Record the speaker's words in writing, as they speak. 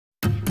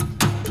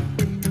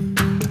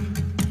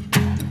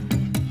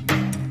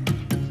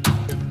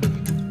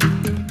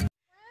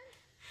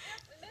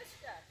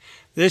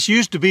This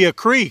used to be a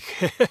creek.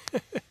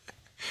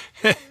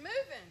 It's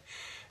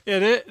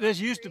moving. This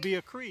used to be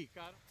a creek.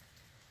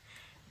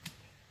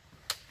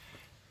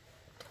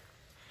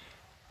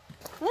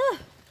 Oh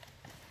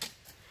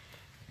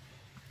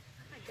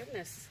my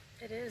goodness,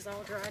 it is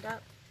all dried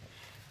up.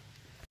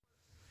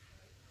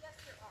 Yes,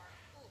 there are.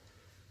 Ooh.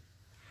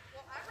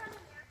 Well, I run in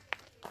there.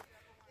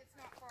 It's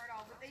not far at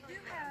all, but they do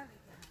have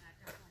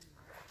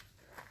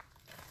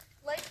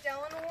Lake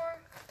Delaware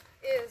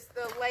is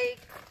the lake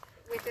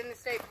within the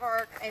state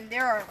park, and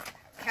there are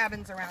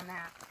cabins around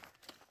that.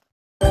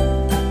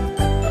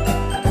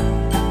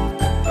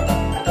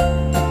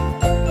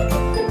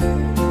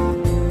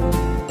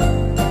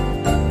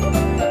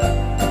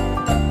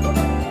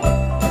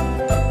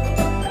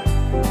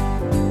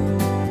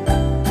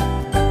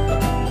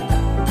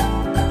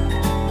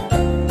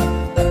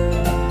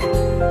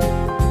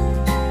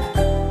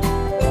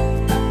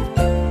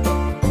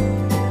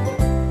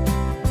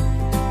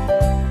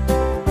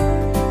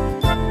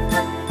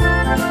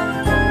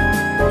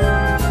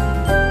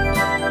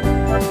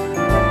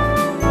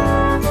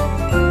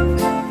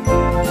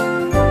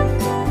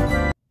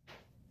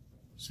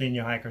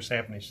 Senior Hiker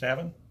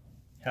 77.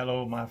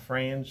 Hello, my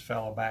friends,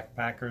 fellow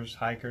backpackers,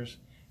 hikers,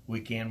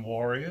 weekend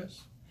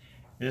warriors.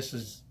 This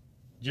is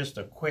just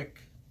a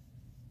quick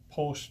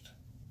post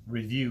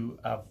review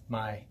of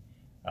my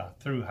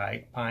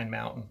thru-hike, Pine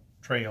Mountain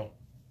Trail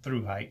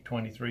thru-hike,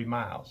 23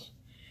 miles.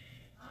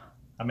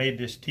 I made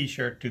this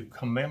t-shirt to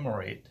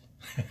commemorate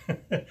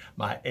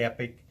my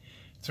epic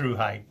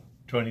thru-hike,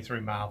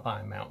 23-mile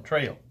Pine Mountain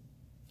Trail.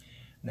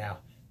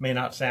 Now, may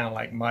not sound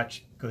like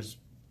much because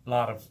a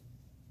lot of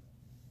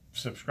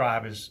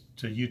subscribers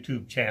to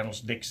YouTube channels,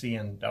 Dixie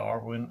and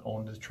Darwin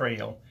on the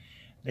trail,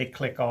 they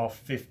click off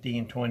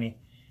 15, 20,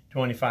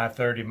 25,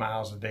 30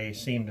 miles a day,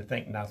 seem to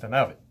think nothing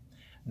of it.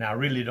 Now, I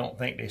really don't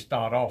think they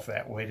start off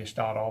that way. They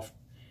start off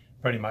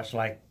pretty much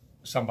like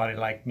somebody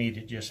like me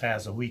that just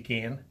has a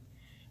weekend,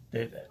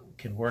 that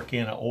can work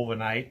in an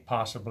overnight,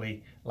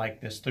 possibly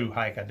like this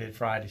thru-hike I did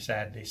Friday,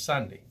 Saturday,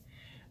 Sunday.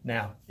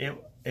 Now,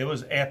 it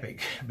was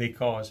epic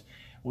because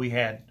we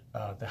had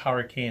the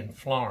Hurricane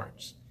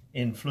Florence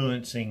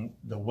influencing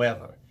the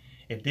weather.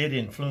 It did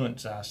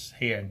influence us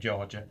here in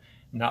Georgia,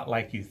 not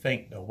like you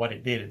think though. What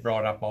it did, it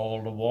brought up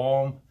all the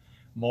warm,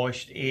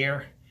 moist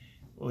air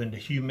when the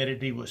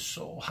humidity was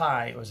so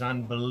high, it was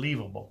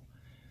unbelievable.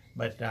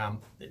 But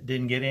it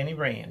didn't get any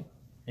rain,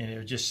 and it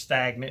was just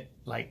stagnant,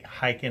 like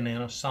hiking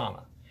in a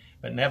sauna.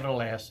 But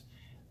nevertheless,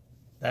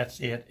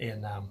 that's it.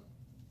 And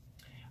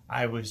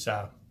I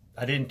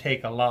didn't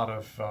take a lot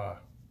of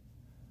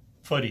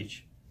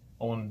footage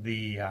on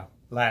the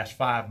last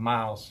 5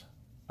 miles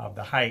of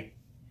the hike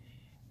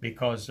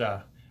because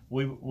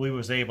we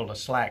was able to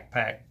slack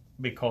pack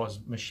because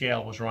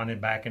Michelle was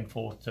running back and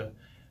forth to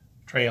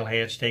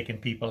trailheads, taking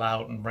people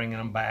out and bringing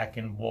them back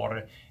in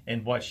water.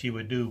 And what she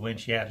would do when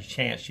she had a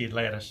chance, she'd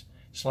let us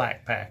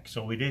slack pack.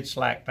 So we did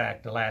slack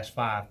pack the last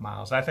 5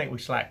 miles. I think we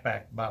slack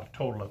packed about a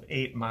total of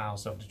 8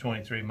 miles of the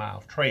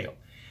 23-mile trail.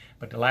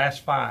 But the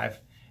last 5,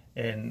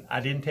 and I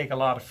didn't take a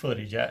lot of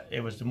footage.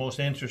 It was the most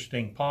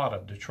interesting part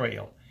of the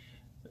trail.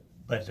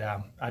 But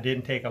I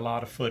didn't take a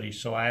lot of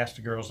footage, so I asked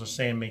the girls to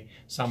send me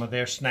some of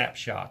their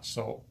snapshots.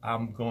 So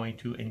I'm going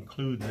to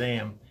include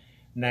them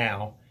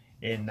now,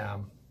 and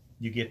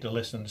you get to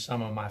listen to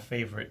some of my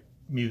favorite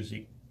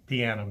music,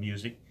 piano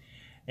music.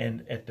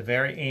 And at the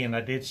very end,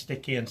 I did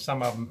stick in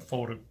some of them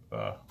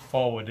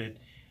forwarded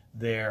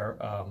their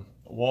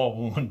war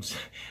wounds,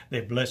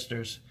 their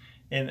blisters.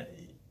 And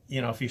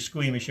you know, if you're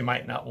squeamish, you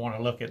might not want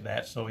to look at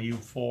that. So you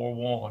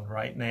forewarned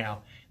right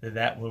now that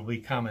that will be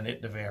coming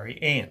at the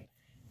very end.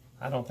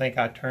 I don't think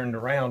I turned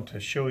around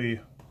to show you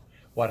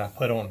what I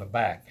put on the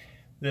back.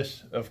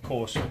 This, of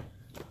course,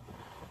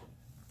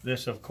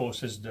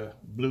 is the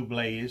blue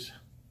blaze.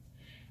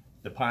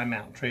 The Pine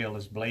Mountain Trail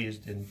is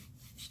blazed in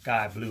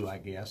sky blue, I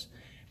guess.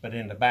 But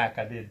in the back,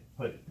 I did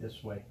put it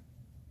this way.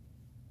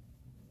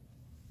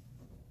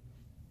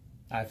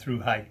 I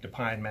thru-hiked the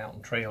Pine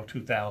Mountain Trail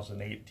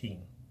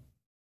 2018.